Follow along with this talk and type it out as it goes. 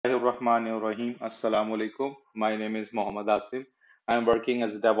Bismillahirrahmanirrahim. Assalamu alaikum. My name is Mohammad Asim. I am working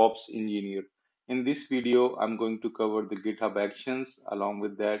as a DevOps engineer. In this video, I'm going to cover the GitHub Actions. Along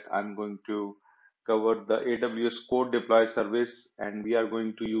with that, I'm going to cover the AWS Code Deploy service, and we are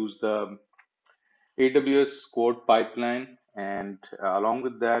going to use the AWS Code Pipeline. And along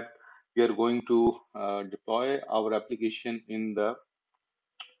with that, we are going to deploy our application in the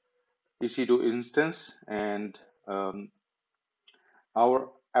EC2 instance, and um, our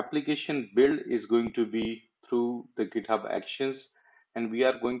application build is going to be through the GitHub Actions, and we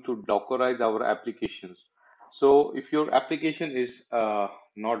are going to Dockerize our applications. So if your application is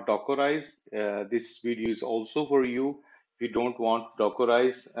not Dockerized, this video is also for you. If you don't want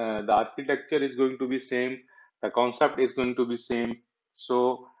Dockerize, the architecture is going to be same, the concept is going to be same.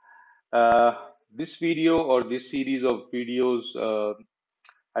 So uh, this video or this series of videos,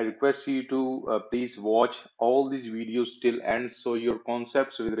 I request you to please watch all these videos till end, so your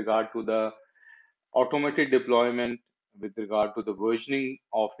concepts with regard to the automated deployment, with regard to the versioning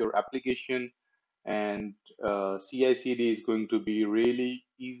of your application, and CI/CD is going to be really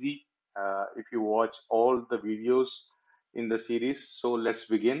easy if you watch all the videos in the series. So let's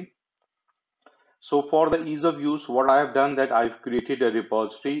begin. So for the ease of use, what I have done that I've created a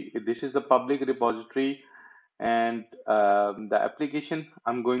repository. This is the public repository, and the application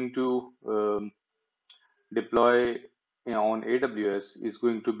I'm going to deploy on AWS is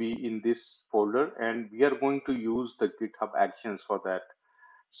going to be in this folder, and we are going to use the GitHub Actions for that.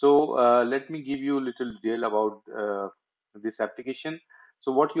 So let me give you a little detail about this application.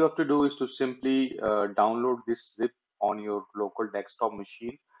 So what you have to do is to simply download this zip on your local desktop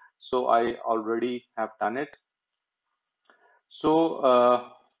machine. So I already have done it. So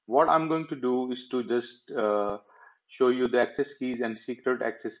what I'm going to do is to just show you the access keys and secret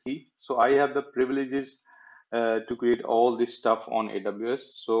access key. So I have the privileges to create all this stuff on AWS.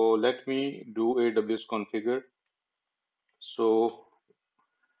 So let me do AWS configure. So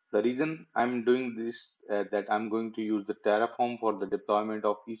the reason I'm doing this, that I'm going to use the Terraform for the deployment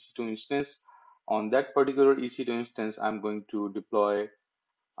of EC2 instance. On that particular EC2 instance, I'm going to deploy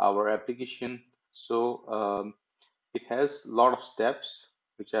our application. So it has a lot of steps,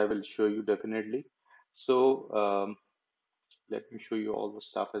 which I will show you definitely. So let me show you all the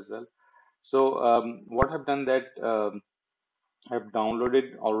stuff as well. So what I've done that I've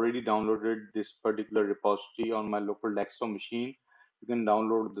already downloaded this particular repository on my local desktop machine. You can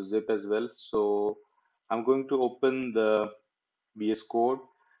download the zip as well. So I'm going to open the VS Code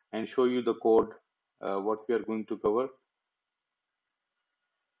and show you the code, what we are going to cover.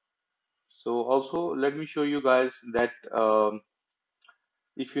 So also let me show you guys that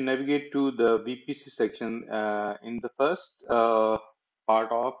if you navigate to the VPC section, in the first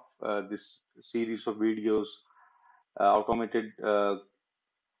part of this series of videos, automated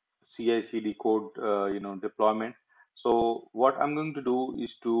CI/CD code, deployment. So what I'm going to do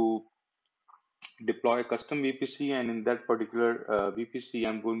is to deploy a custom VPC, and in that particular VPC,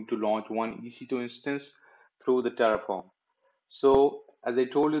 I'm going to launch one EC2 instance through the Terraform. So as I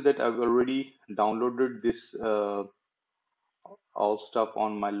told you that I've already downloaded this all stuff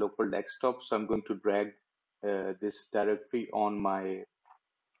on my local desktop. So I'm going to drag this directory on my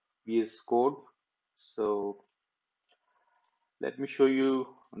VS Code. So let me show you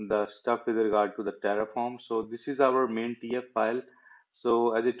the stuff with regard to the Terraform. So this is our main TF file.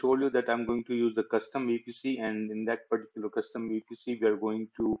 So as I told you that I'm going to use the custom VPC, and in that particular custom VPC, we are going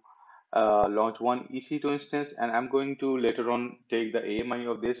to launch one EC2 instance, and I'm going to later on take the AMI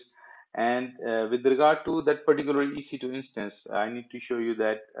of this. And with regard to that particular EC2 instance, I need to show you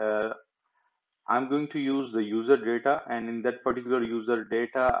that I'm going to use the user data, and in that particular user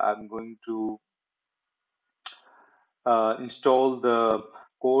data, I'm going to install the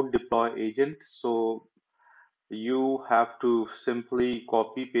code deploy agent. So you have to simply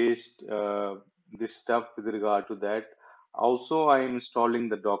copy paste this stuff with regard to that. Also, I am installing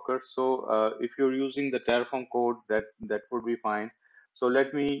the Docker. So if you're using the Terraform code, that would be fine. So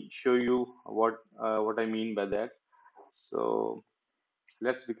let me show you what I mean by that. So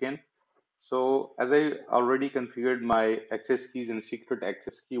let's begin. So as I already configured my access keys and secret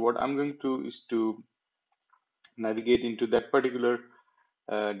access key, what I'm going to is to navigate into that particular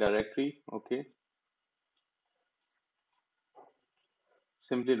directory. Okay,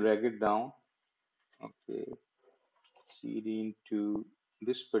 simply drag it down. Okay, cd into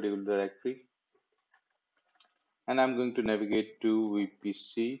this particular directory, and I'm going to navigate to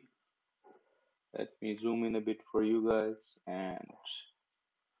VPC. Let me zoom in a bit for you guys, and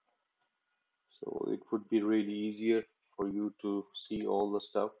so it would be really easier for you to see all the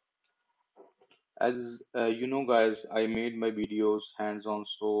stuff. As you know, guys, I made my videos hands-on,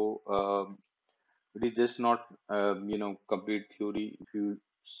 so it is just not complete theory. If you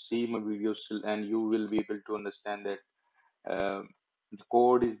see my videos still, and you will be able to understand that the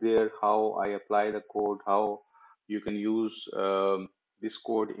code is there, how I apply the code, how you can use this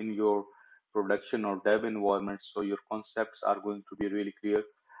code in your production or dev environment. So your concepts are going to be really clear.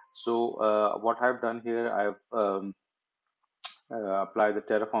 So what I've done here, I've apply the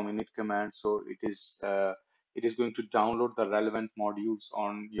Terraform init command. So it is going to download the relevant modules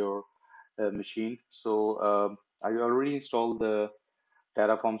on your machine. So I already installed the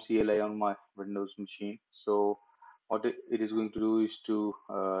Terraform CLI on my Windows machine. So what it is going to do is to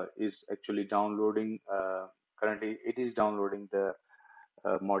is actually downloading. Currently, it is downloading the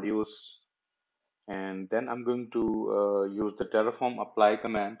modules, and then I'm going to use the Terraform apply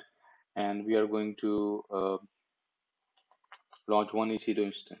command, and we are going to launch one EC2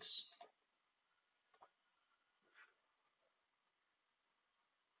 instance.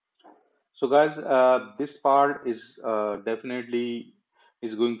 So guys, this part is definitely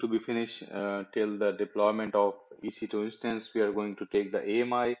is going to be finished till the deployment of EC2 instance. We are going to take the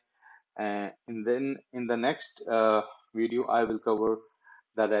AMI, and then in the next video, I will cover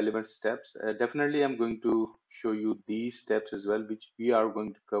the relevant steps. Definitely, I'm going to show you these steps as well, which we are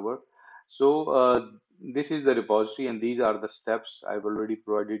going to cover. So this is the repository, and these are the steps. I've already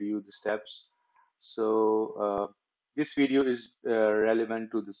provided you the steps. So this video is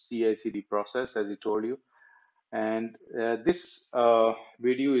relevant to the CI/CD process, as I told you. And this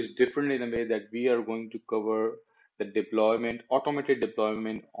video is different in a way that we are going to cover the deployment, automated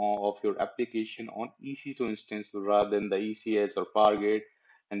deployment of your application on EC2 instance rather than the ECS or Fargate.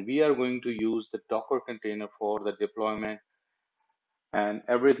 And we are going to use the Docker container for the deployment, and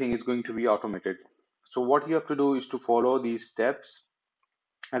everything is going to be automated. So what you have to do is to follow these steps.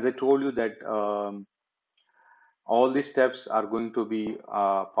 As I told you that all these steps are going to be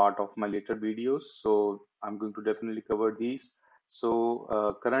part of my later videos, so I'm going to definitely cover these.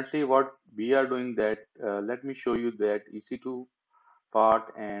 So currently what we are doing that, let me show you that EC2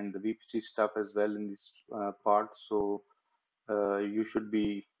 part and the VPC stuff as well in this part. So you should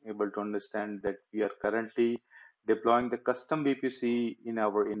be able to understand that we are currently deploying the custom VPC in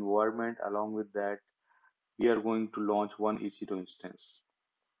our environment. Along with that, we are going to launch one EC2 instance.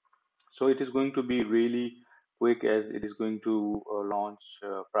 So it is going to be really quick, as it is going to launch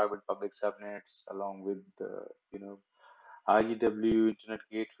private public subnets along with you know IGW, Internet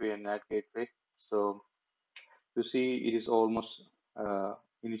Gateway, and NAT Gateway. So you see, it is almost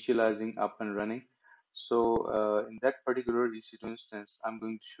initializing up and running. So in that particular EC2 instance, I'm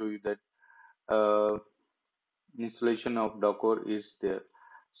going to show you that uh, installation of Docker is there.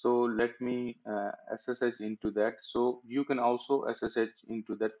 So let me SSH into that. So you can also SSH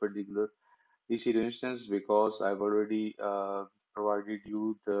into that particular EC2 instance, because I've already provided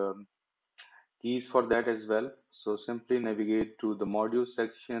you the keys for that as well. So simply navigate to the module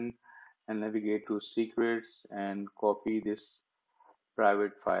section and navigate to secrets and copy this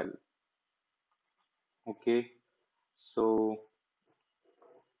private file. Okay, so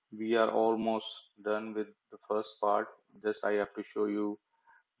we are almost done with the first part. Just I have to show you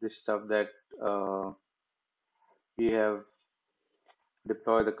this stuff that we have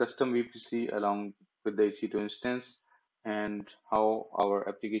deploy the custom VPC along with the EC2 instance, and how our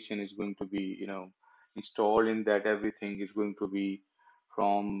application is going to be, installed in that. Everything is going to be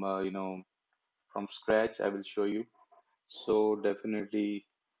from, from scratch. I will show you. So definitely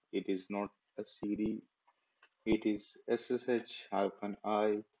it is not a CD, it is SSH-I,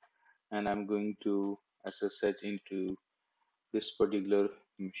 and I'm going to SSH into this particular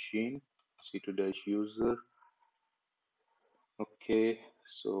machine, C2-user. Okay,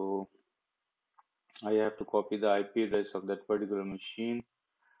 so I have to copy the IP address of that particular machine.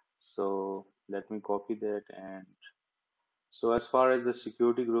 So let me copy that. And so as far as the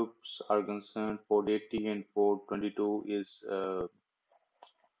security groups are concerned, port 80 and port 22 is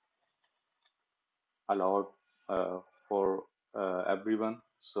allowed uh, for everyone.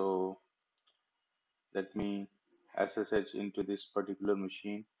 So let me SSH into this particular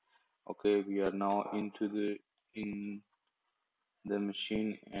machine. Okay, we are now into the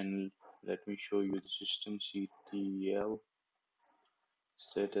machine, and let me show you the systemctl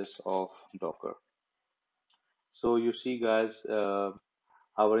status of Docker. So you see, guys,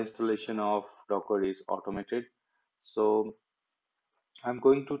 our installation of Docker is automated. So I'm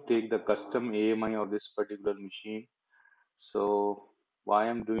going to take the custom AMI of this particular machine. So why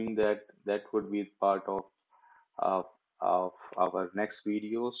I'm doing that, that would be part uh, of our next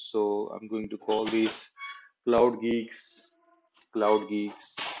video. So I'm going to call these Cloud Geeks, Cloud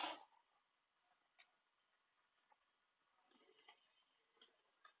Geeks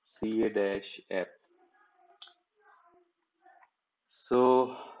ca-app.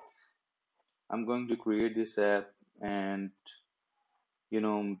 So I'm going to create this app, and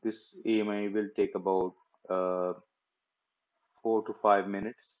this AMI will take about 4 to 5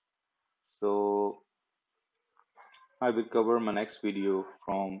 minutes. So I will cover my next video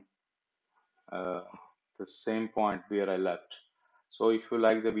from uh, the same point where I left. So if you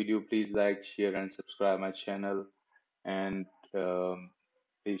like the video, please like, share, and subscribe my channel, and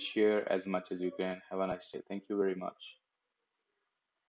please share as much as you can. Have a nice day. Thank you very much.